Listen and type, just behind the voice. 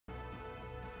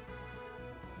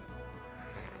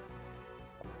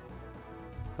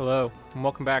Hello, and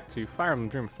welcome back to Fire Emblem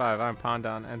Dream 5. I'm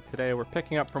Pandan, and today we're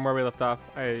picking up from where we left off.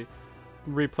 I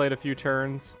replayed a few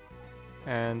turns,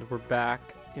 and we're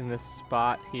back in this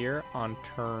spot here on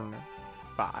turn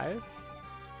 5.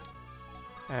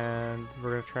 And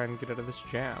we're going to try and get out of this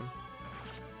jam.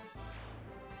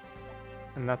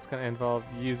 And that's going to involve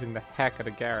using the heck out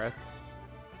of Gareth.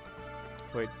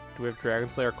 Wait, do we have Dragon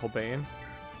Slayer Colbane?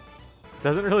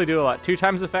 Doesn't really do a lot. 2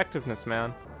 times effectiveness,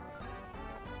 man.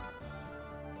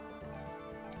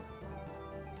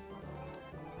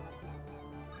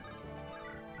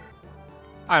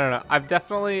 I don't know. I'm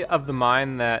definitely of the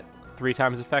mind that 3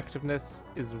 times effectiveness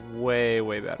is way,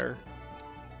 way better.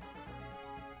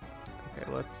 Okay,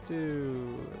 let's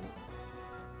do...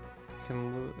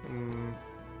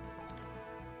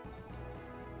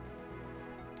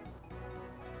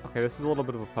 Okay, this is a little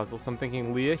bit of a puzzle. So I'm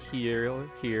thinking Leah here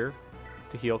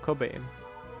to heal Cobain.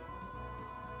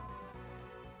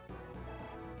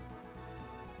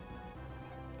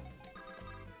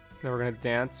 Then we're gonna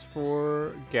dance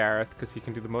for Gareth because he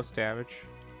can do the most damage.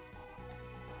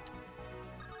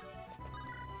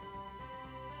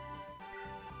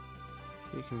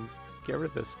 You can get rid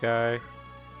of this guy.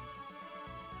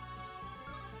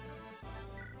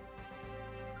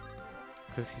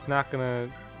 Because he's not gonna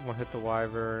want to hit the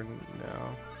Wyvern,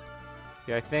 no.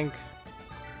 Yeah, I think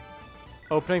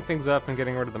opening things up and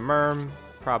getting rid of the Merm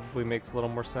probably makes a little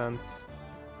more sense.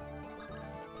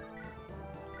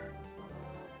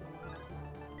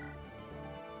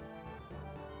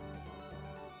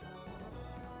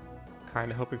 Kind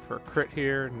of hoping for a crit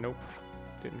here. Nope.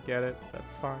 Didn't get it.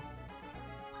 That's fine.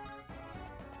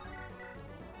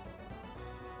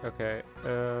 Okay.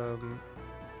 Do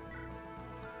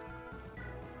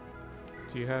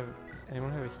you have... Does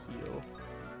anyone have a heal?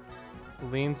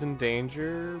 Lean's in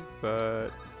danger, but...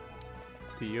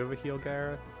 Do you have a heal,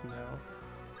 Gareth? No.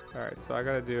 Alright, so I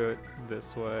gotta do it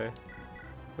this way.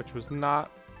 Which was not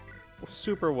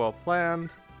super well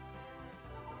planned.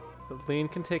 But Lean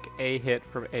can take a hit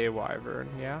from a Wyvern,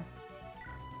 yeah?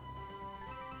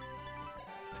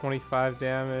 25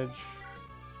 damage.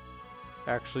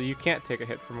 Actually, you can't take a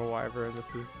hit from a Wyvern.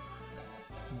 This is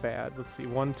bad. Let's see,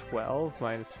 112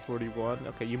 minus 41.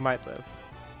 Okay, you might live.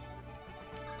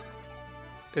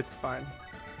 It's fine.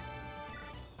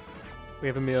 We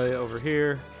have Amelia over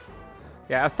here.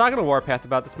 Yeah, I was talking to Warpath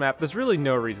about this map. There's really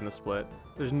no reason to split.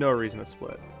 There's no reason to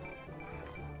split.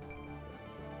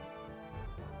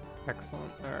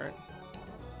 Excellent. Alright.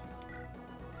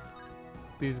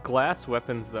 These glass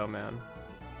weapons, though, man.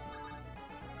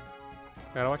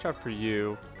 Gotta watch out for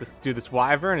you. This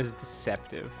Wyvern is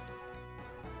deceptive.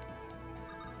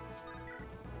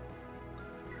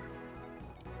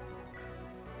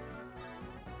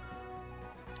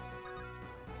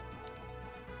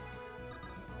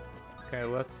 Okay,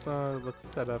 let's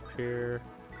set up here.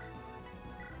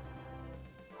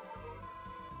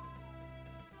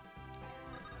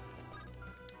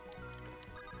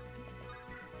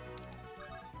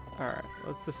 Alright,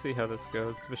 let's just see how this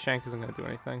goes. Vishank isn't going to do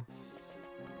anything.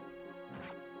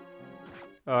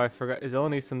 Oh, I forgot. Is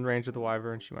Elenice in range of the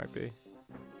Wyvern? She might be.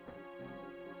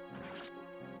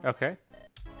 Okay.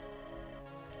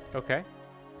 Okay.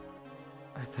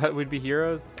 I thought we'd be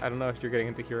heroes. I don't know if you're getting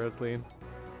into heroes, Lean.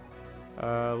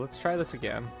 Let's try this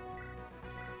again.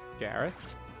 Gareth?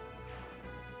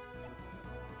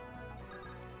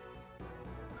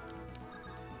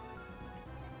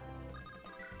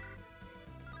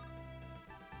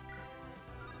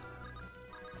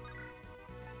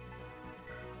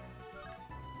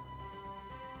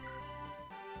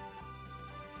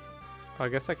 I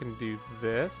guess I can do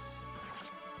this.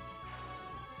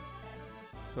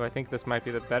 So I think this might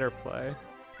be the better play.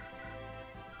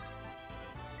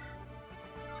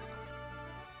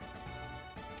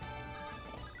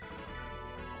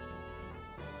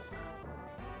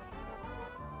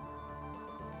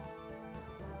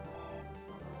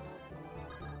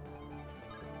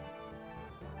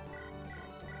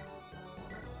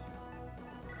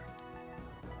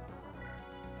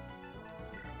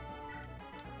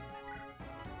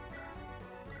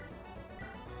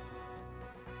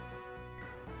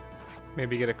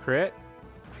 Maybe get a crit.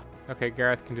 Okay,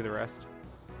 Gareth can do the rest.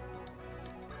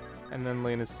 And then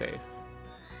Lean is safe.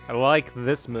 I like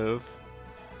this move.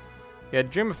 Yeah,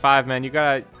 Dream of 5, man, you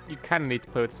kind of need to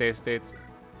play with save states.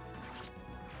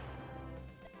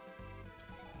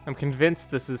 I'm convinced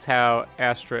this is how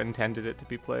Astra intended it to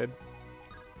be played.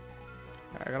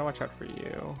 Alright, I gotta watch out for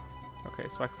you. Okay,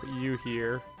 so I can put you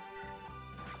here.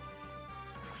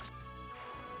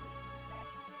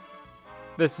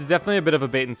 This is definitely a bit of a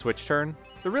bait and switch turn.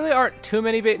 There really aren't too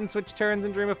many bait and switch turns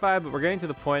in Dreamify, but we're getting to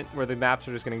the point where the maps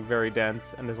are just getting very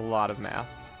dense and there's a lot of math.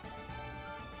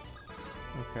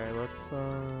 Okay, let's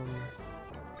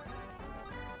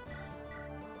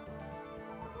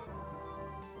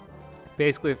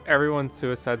basically if everyone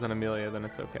suicides on Amelia, then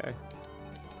it's okay.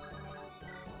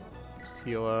 Just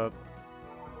heal up.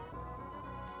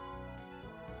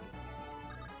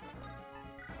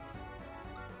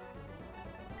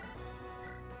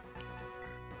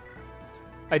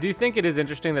 I do think it is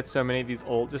interesting that so many of these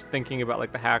old, just thinking about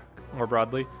like the hack more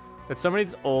broadly, that so many of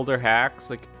these older hacks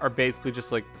like are basically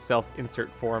just like self-insert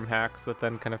form hacks that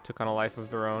then kind of took on a life of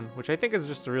their own, which I think is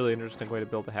just a really interesting way to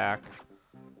build a hack.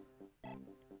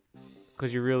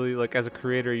 Because you really, like as a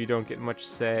creator, you don't get much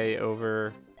say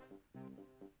over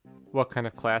what kind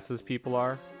of classes people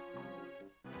are.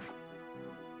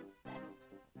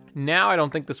 Now I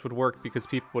don't think this would work because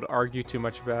people would argue too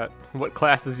much about what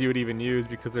classes you would even use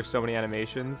because there's so many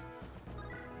animations.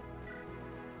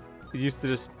 It used to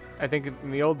just, I think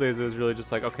in the old days it was really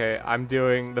just like, okay, I'm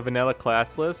doing the vanilla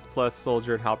class list plus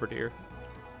soldier and halberdier.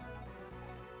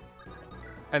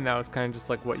 And that was kind of just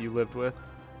like what you lived with.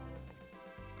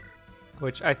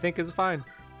 Which I think is fine.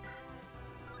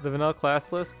 The vanilla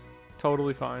class list,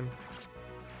 totally fine.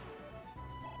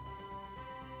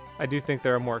 I do think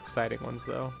there are more exciting ones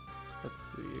though. Let's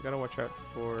see, you gotta watch out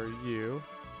for you.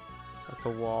 That's a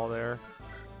wall there.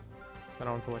 So I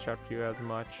don't want to watch out for you as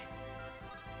much.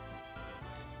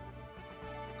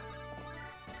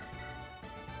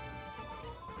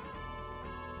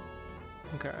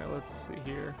 Okay, let's see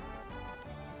here.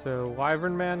 So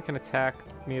Wyvern Man can attack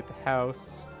me at the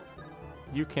house.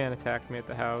 You can attack me at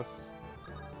the house.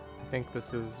 I think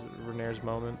this is Renair's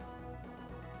moment.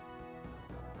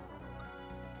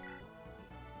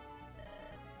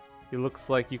 It looks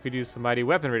like you could use some mighty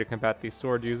weaponry to combat these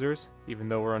sword users, even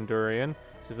though we're Undurian.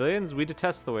 Civilians, we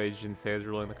detest the way Jinsei is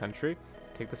ruling the country.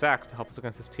 Take this axe to help us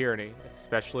against this tyranny. It's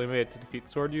specially made to defeat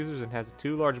sword users and has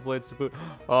 2 large blades to boot.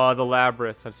 Oh, the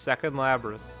Labrys, a second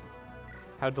Labrys.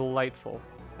 How delightful.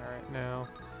 Alright, now.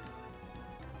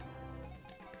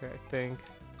 Okay, I think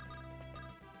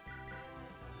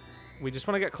we just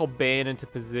want to get Colbane into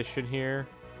position here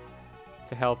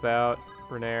to help out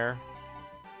Renair.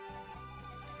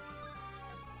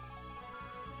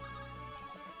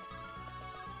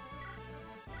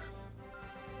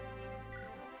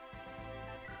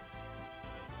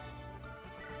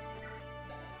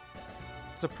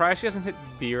 Surprised she hasn't hit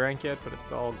B rank yet, but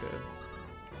it's all good.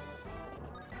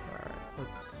 Alright,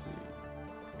 let's see.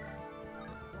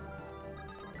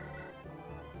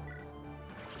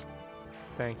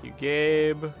 Thank you,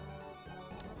 Gabe.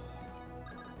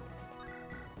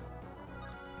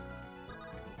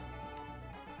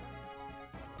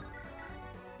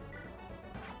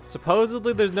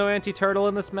 Supposedly there's no anti-turtle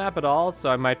in this map at all,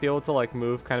 so I might be able to like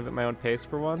move kind of at my own pace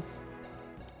for once.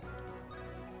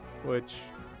 Which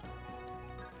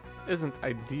isn't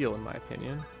ideal in my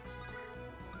opinion.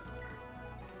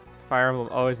 Fire Emblem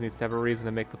always needs to have a reason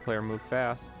to make the player move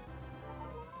fast.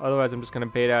 Otherwise I'm just going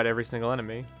to bait out every single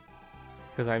enemy.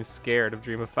 Because I'm scared of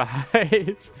Dream of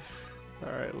 5.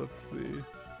 Alright, let's see.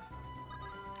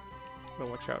 I'll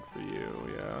watch out for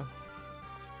you, yeah.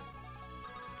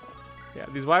 Yeah,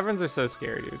 these wyverns are so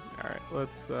scary, dude. Alright,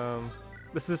 let's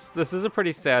this is a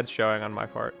pretty sad showing on my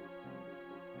part.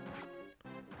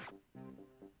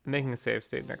 Making a save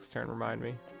state next turn, remind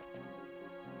me.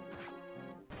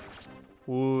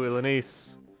 Ooh,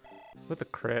 Elenice. With a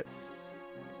crit.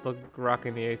 Still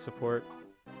rocking the A support.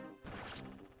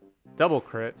 Double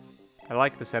crit. I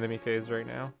like this enemy phase right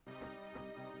now.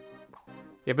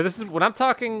 Yeah, but this is, when I'm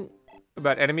talking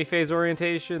about enemy phase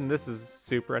orientation, this is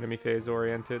super enemy phase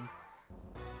oriented.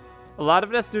 A lot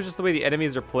of it has to do with just the way the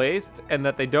enemies are placed, and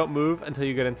that they don't move until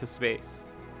you get into space.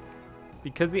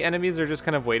 Because the enemies are just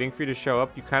kind of waiting for you to show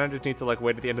up, you kind of just need to like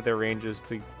wait at the end of their ranges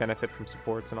to benefit from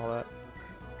supports and all that.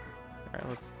 Alright,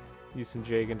 let's use some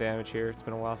Jagan damage here. It's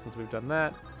been a while since we've done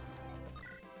that.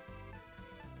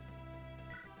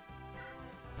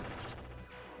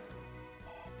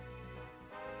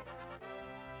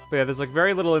 But yeah, there's like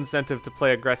very little incentive to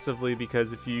play aggressively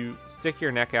because if you stick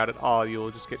your neck out at all,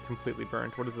 you'll just get completely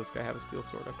burned. What does this guy have? A steel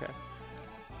sword? Okay.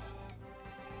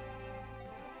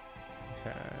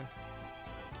 Okay.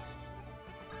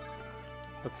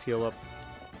 Let's heal up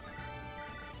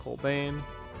Colbane.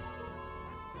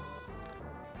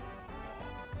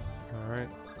 Alright.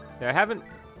 Yeah, I haven't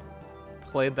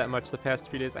played that much the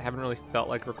past few days. I haven't really felt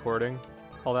like recording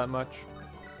all that much.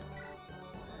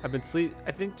 I've been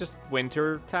I think just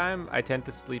winter time, I tend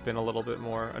to sleep in a little bit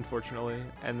more, unfortunately.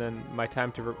 And then my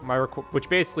time to, which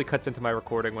basically cuts into my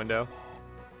recording window.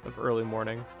 of early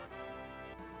morning.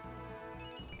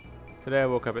 Today I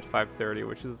woke up at 5:30,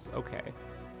 which is okay.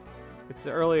 It's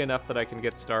early enough that I can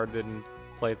get started and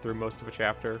play through most of a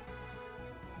chapter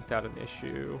without an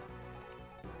issue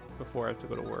before I have to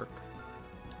go to work.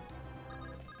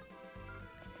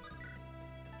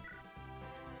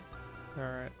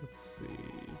 Alright, let's see.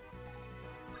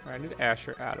 Alright, I need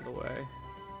Asher out of the way.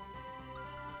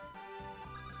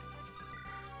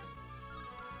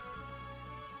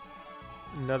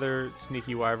 Another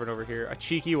sneaky wyvern over here. A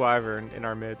cheeky wyvern in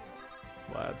our midst,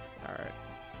 lads. Alright.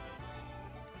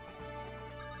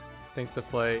 I think the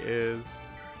play is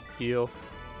heal.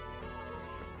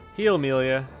 Heal,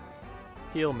 Amelia.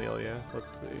 Heal, Amelia.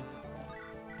 Let's see.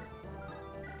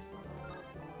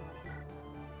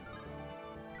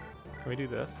 Can we do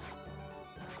this?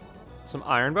 Some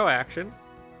iron bow action.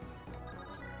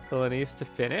 Villainies to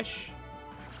finish.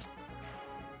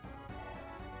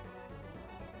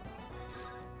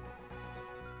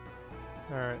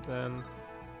 Alright then.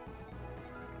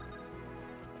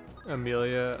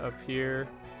 Amelia up here.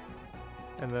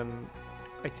 And then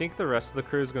I think the rest of the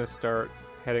crew is going to start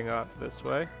heading up this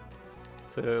way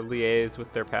to liaise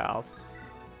with their pals.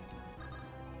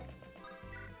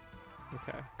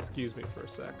 Okay, excuse me for a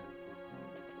sec.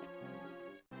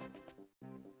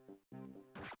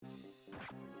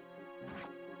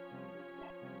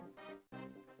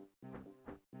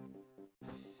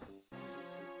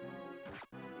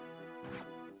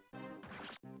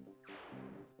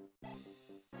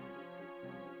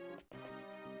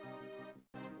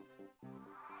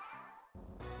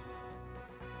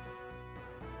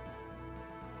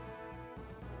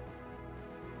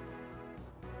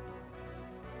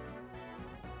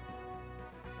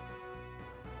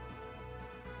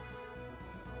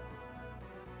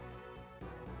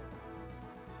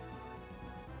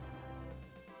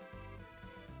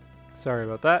 Sorry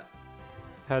about that.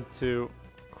 Had to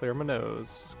clear my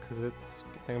nose because I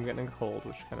think I'm getting a cold,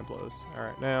 which kind of blows. All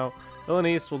right, now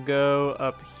Villainies will go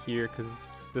up here because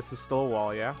this is still a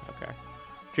wall. Yeah, okay.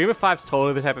 Dream of Five's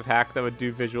totally the type of hack that would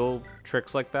do visual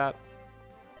tricks like that.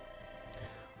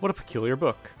 What a peculiar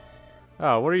book.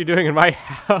 Oh, what are you doing in my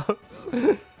house?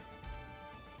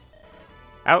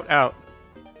 Out, out.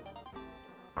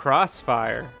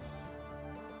 Crossfire.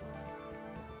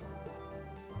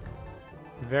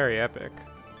 Very epic.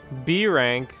 B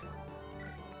rank.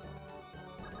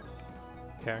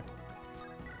 Okay.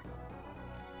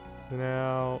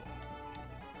 Now...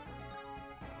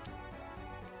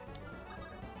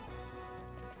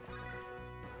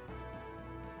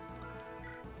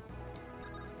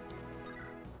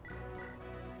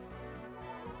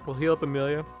 we'll heal up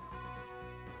Amelia.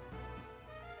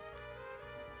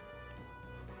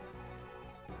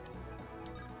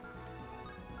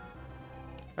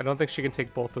 I don't think she can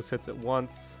take both those hits at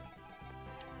once.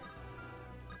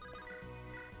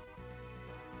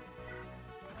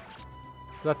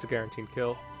 That's a guaranteed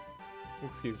kill.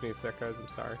 Excuse me a sec, guys. I'm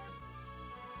sorry.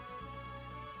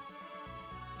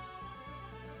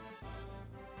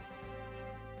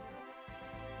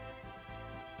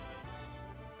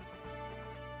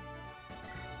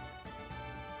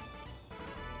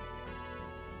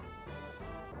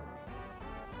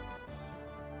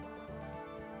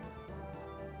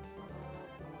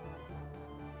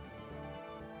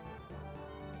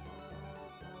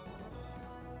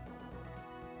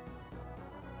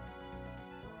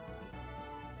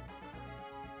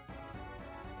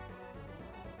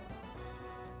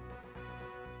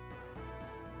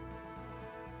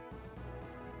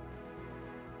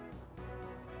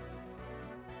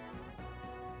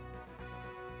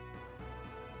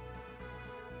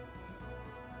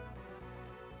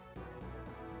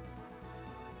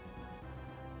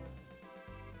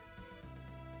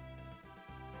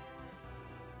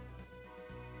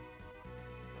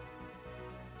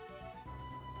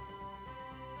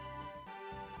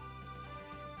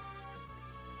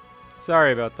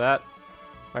 Sorry about that.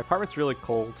 My apartment's really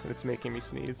cold and it's making me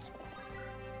sneeze.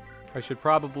 I should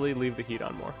probably leave the heat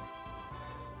on more.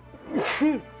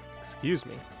 Excuse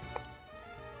me.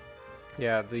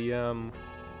 Yeah, the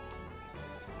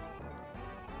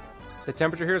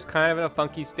temperature here is kind of in a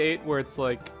funky state where it's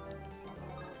like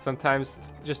sometimes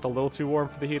just a little too warm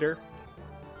for the heater.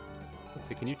 Let's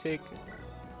see, can you take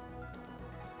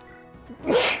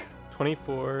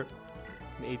 24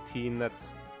 and 18,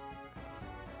 that's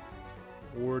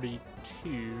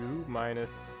 42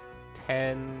 minus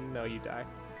 10. No, you die.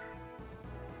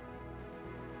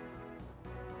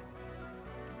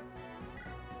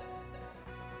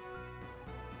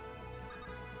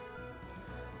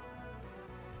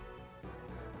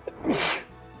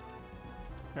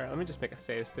 Alright, let me just make a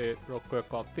save state real quick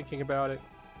while I'm thinking about it.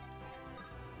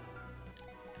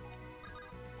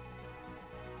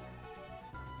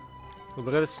 Look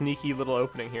at the sneaky little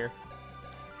opening here.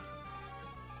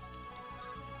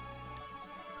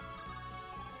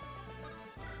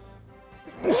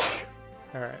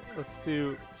 Alright, let's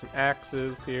do some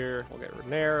axes here. We'll get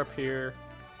Renair up here.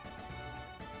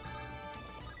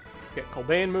 Get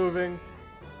Colbane moving.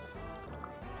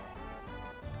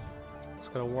 It's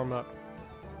gonna warm up.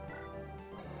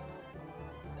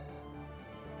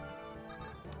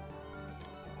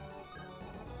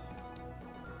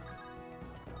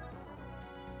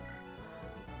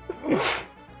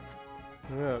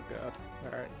 Oh god.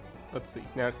 Alright. Let's see.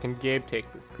 Now, can Gabe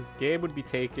take this? Because Gabe would be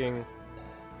taking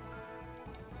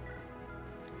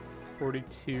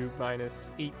 42 minus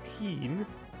 18,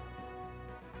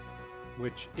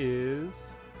 which is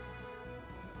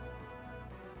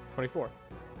 24.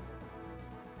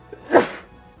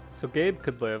 So Gabe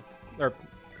could live, or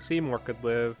Seymour could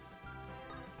live,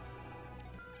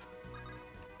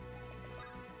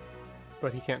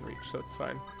 but he can't reach, so it's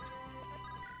fine.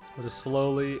 We'll just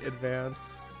slowly advance.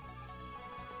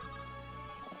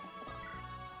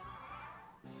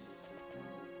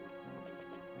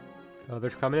 Oh, they're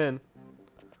coming in.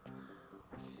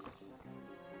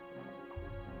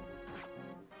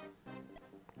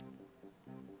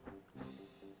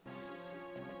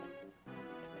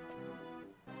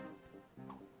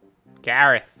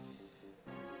 Gareth.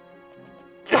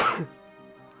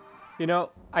 You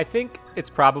know, I think it's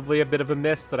probably a bit of a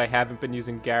miss that I haven't been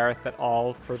using Gareth at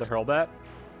all for the Hurlbat.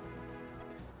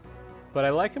 But I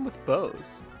like him with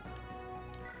bows.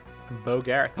 Bow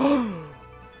Gareth.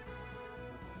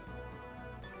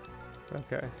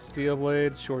 Okay, Steel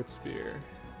Blade, Short Spear.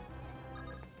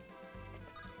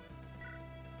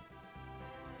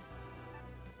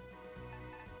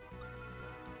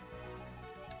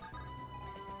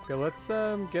 Okay, let's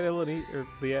get Eleni or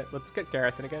Leah. Let's get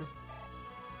Gareth in again.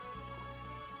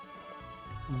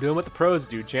 I'm doing what the pros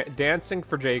do, dancing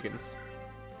for Jagans.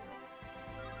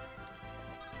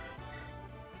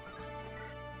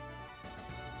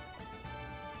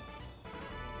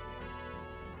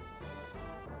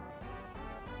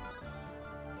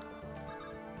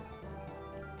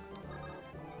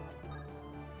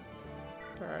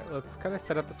 Alright, let's kind of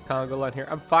set up this Congo line here.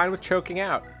 I'm fine with choking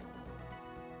out.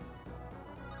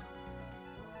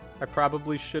 I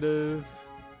probably should have...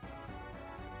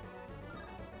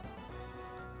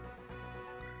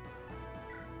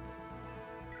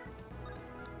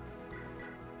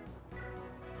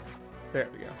 There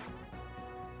we go.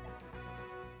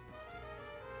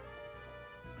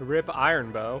 Rip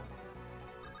Iron Bow.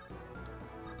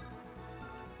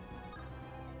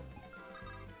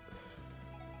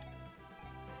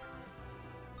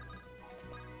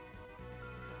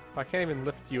 I can't even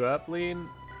lift you up, Lean.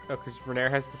 Oh, because Renair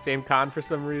has the same con for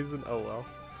some reason. Oh well.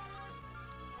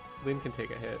 Lean can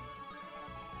take a hit.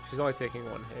 She's only taking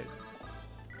one hit.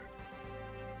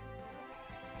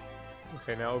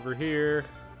 Okay, now over here.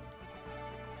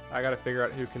 I gotta figure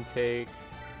out who can take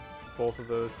both of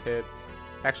those hits.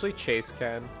 Actually, Chase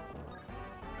can.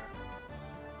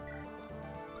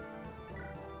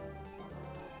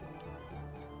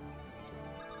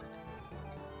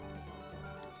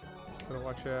 Gotta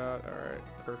watch out. Alright,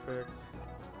 perfect.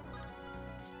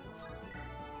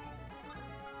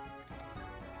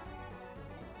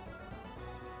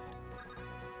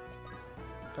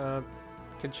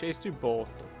 Can Chase do both?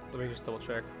 Let me just double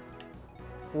check.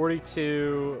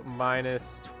 42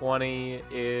 minus 20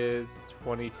 is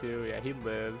 22. Yeah, he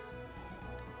lives.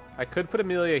 I could put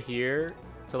Amelia here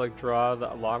to like draw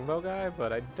the longbow guy,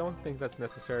 but I don't think that's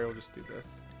necessary. We'll just do this.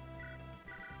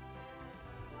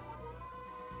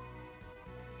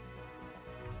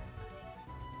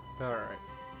 Alright.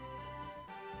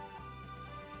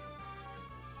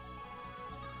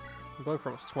 I'm going for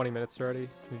almost 20 minutes already.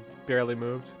 We barely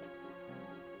moved.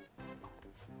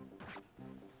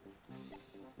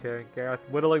 Okay, Gareth,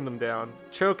 whittling them down.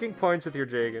 Choking points with your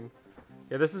Jagan.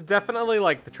 Yeah, this is definitely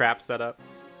like the trap setup.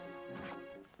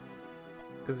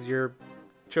 Because you're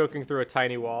choking through a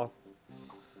tiny wall.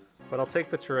 But I'll take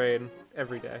the terrain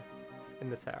every day in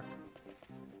this hack.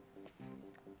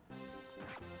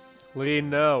 Lean,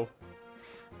 no.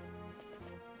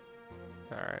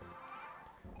 Alright.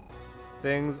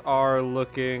 Things are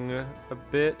looking a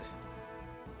bit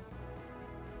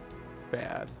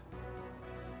bad.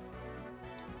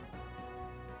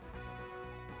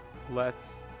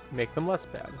 Let's make them less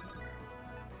bad.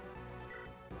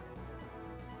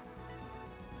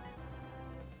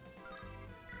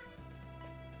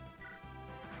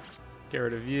 Get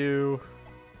rid of you.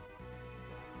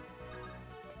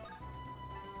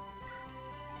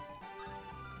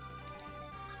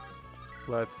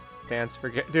 Let's dance for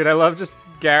Dude, I love just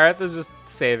Gareth is just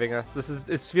saving us.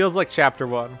 It feels like chapter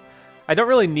 1. I don't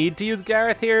really need to use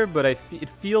Gareth here, but it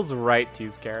feels right to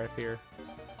use Gareth here.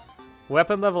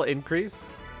 Weapon level increase?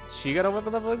 She got a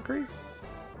weapon level increase?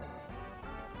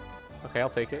 Okay, I'll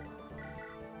take it.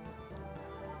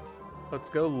 Let's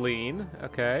go lean.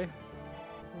 Okay.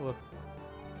 Look.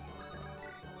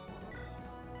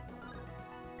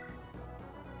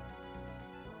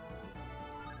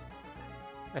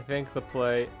 I think the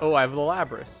play... Oh, I have the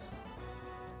Labras.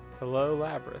 Hello,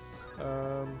 Labras.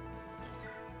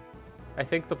 I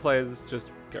think the play is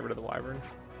just get rid of the Wyvern.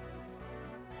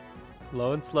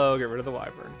 Low and slow, get rid of the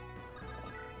Wyvern.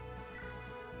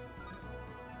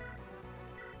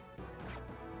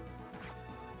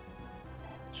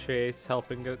 Chase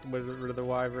helping get rid of the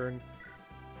Wyvern.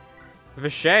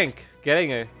 Vishank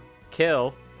getting a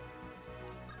kill.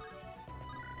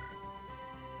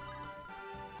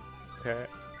 Okay.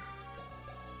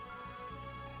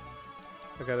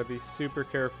 I gotta be super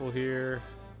careful here.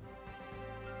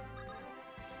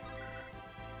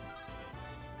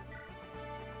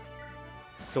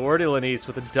 Sword Ilanese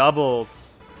with the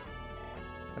doubles.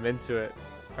 I'm into it.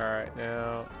 Alright,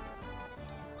 now.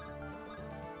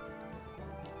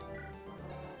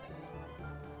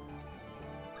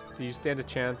 Do you stand a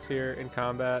chance here in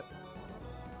combat?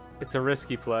 It's a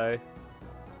risky play.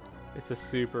 It's a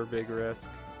super big risk,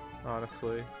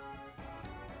 honestly.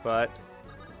 But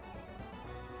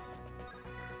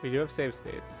we do have save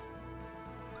states.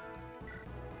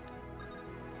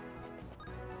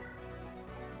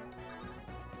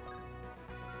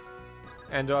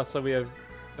 And also we have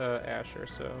Asher,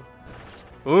 so...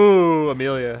 Ooh,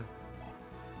 Amelia.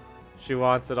 She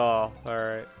wants it all.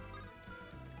 Alright.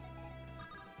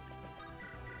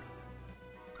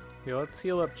 Okay, let's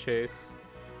heal up Chase.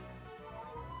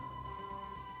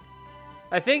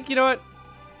 I think, you know what?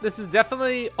 This is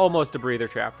definitely almost a breather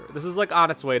chapter. This is like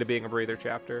on its way to being a breather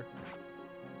chapter.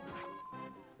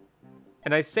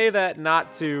 And I say that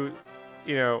not to,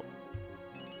 you know...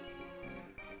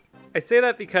 I say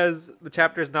that because the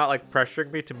chapter is not like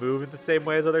pressuring me to move in the same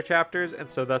way as other chapters, and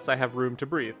so thus I have room to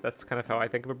breathe. That's kind of how I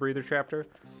think of a breather chapter.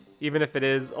 Even if it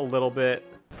is a little bit...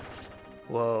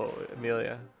 Whoa,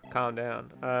 Amelia, calm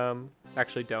down.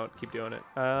 Actually don't, keep doing it.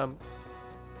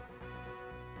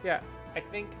 Yeah, I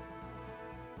think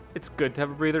it's good to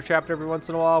have a breather chapter every once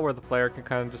in a while where the player can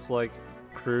kind of just like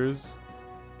cruise.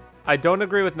 I don't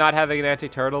agree with not having an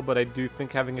anti-turtle, but I do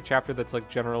think having a chapter that's like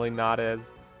generally not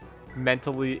as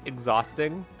mentally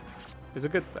exhausting is a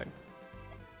good thing.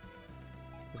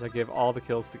 As I give all the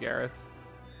kills to Gareth.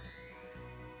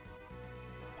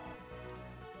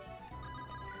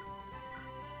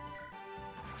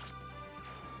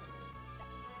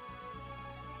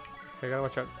 Okay, I gotta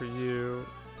watch out for you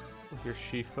with your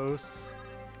Shifos.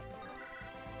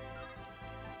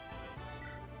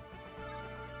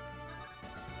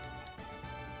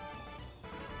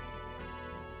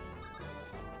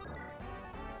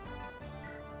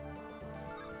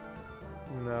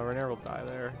 No, Renair will die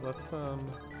there. Let's,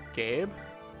 Gabe?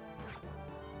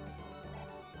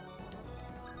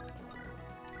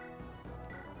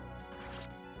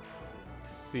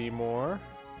 Seymour.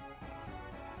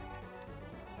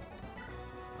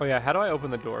 Oh yeah, how do I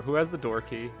open the door? Who has the door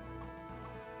key?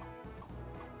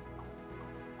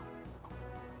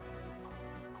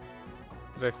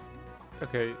 Did I...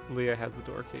 Okay, Leah has the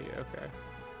door key, okay.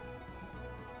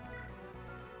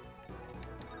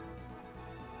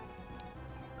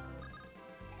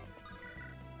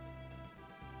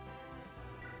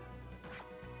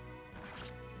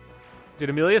 Dude,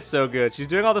 Amelia's so good. She's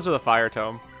doing all this with a fire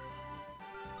tome.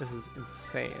 This is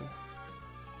insane.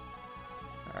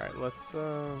 Alright, let's,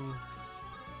 how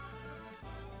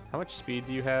much speed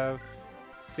do you have?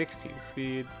 16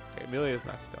 speed. Okay, Amelia's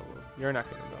not double. You're not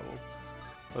getting double.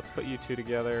 Let's put you two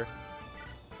together.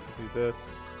 Do this.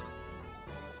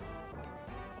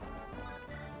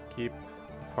 Keep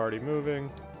the party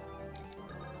moving.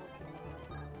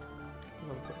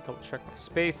 Double check my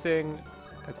spacing.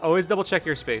 It's always double check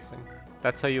your spacing.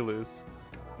 That's how you lose.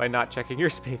 By not checking your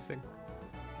spacing.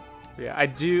 But yeah, I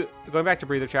do... Going back to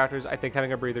breather chapters, I think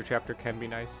having a breather chapter can be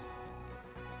nice.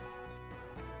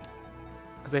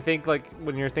 Because I think, like,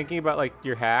 when you're thinking about, like,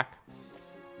 your hack,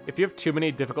 if you have too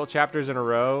many difficult chapters in a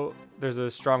row, there's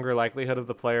a stronger likelihood of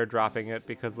the player dropping it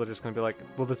because they're just going to be like,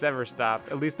 will this ever stop?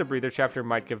 At least a breather chapter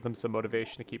might give them some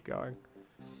motivation to keep going.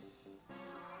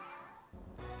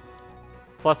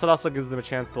 Plus, it also gives them a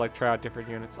chance to, like, try out different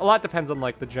units. A lot depends on,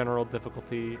 like, the general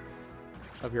difficulty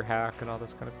of your hack and all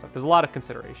this kind of stuff. There's a lot of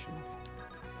considerations.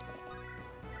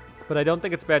 But I don't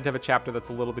think it's bad to have a chapter that's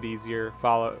a little bit easier,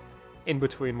 follow in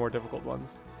between more difficult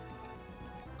ones.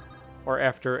 or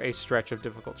after a stretch of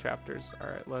difficult chapters. All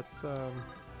right, let's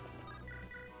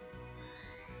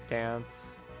dance.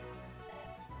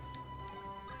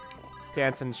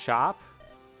 Dance and shop.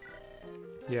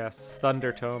 Yes,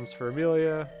 Thunder Tomes for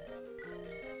Amelia.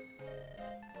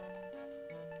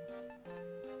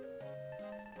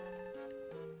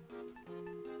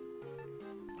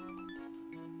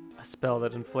 A spell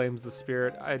that inflames the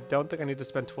spirit. I don't think I need to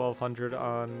spend 1,200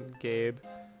 on Gabe.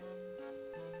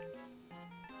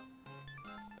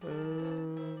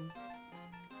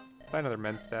 Buy another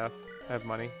men's staff. I have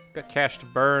money. Got cash to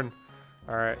burn.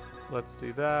 Alright, let's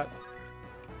do that.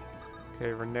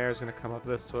 Okay, Renair's gonna come up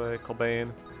this way.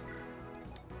 Colbane.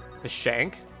 The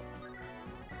Shank?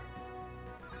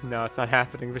 No, it's not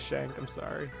happening, the Shank. I'm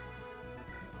sorry.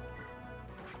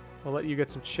 I'll let you get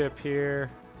some chip here.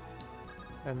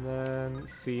 And then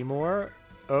Seymour.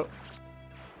 Oh.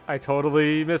 I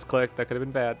totally misclicked. That could have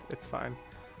been bad. It's fine.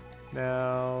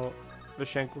 Now,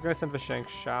 Vishank. We're gonna send Vishank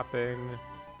shopping.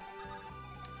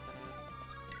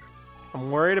 I'm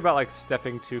worried about like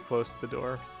stepping too close to the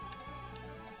door.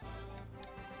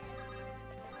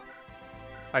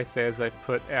 I say as I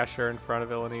put Asher in front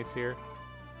of Illinois here.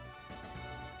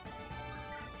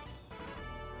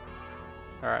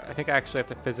 Alright, I think I actually have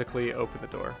to physically open the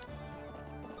door.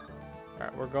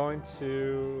 Alright, we're going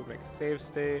to make a save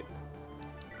state.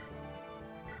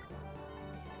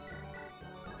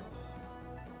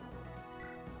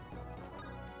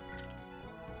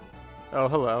 Oh,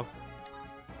 hello.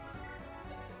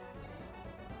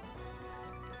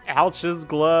 Alch's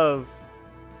glove.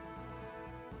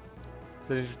 It's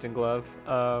an interesting glove.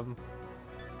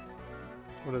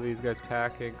 What are these guys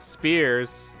packing?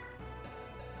 Spears.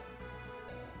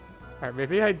 Alright,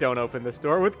 maybe I don't open this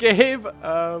door with Gabe.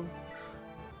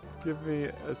 Give me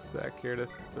a sec here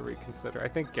to reconsider. I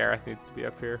think Gareth needs to be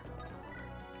up here.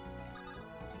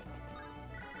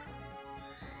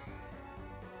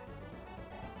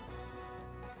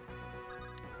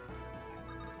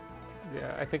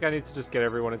 Yeah, I think I need to just get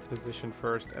everyone into position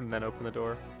first and then open the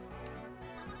door.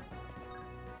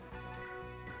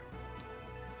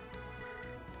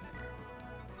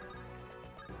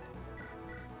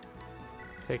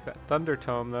 Take that Thunder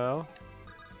Tome though.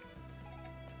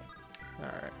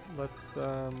 Alright, let's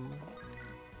and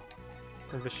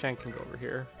Vishank can go over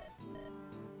here.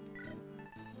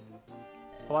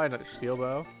 I'll buy another Steel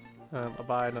Bow. I'll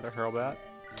buy another Hurlbat.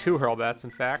 2 Hurlbats, in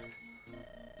fact.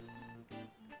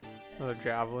 Another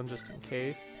Javelin, just in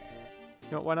case.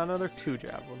 You know what, why not another 2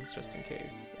 Javelins, just in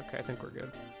case? Okay, I think we're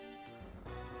good.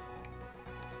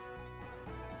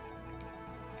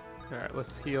 Alright,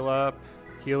 let's heal up.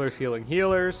 Healers healing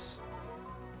healers.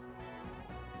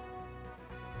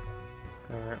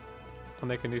 Alright, I'll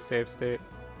make a new save state.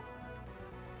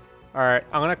 Alright,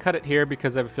 I'm going to cut it here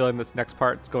because I have a feeling this next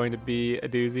part is going to be a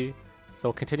doozy. So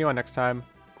we'll continue on next time.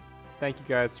 Thank you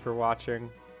guys for watching,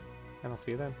 and I'll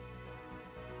see you then.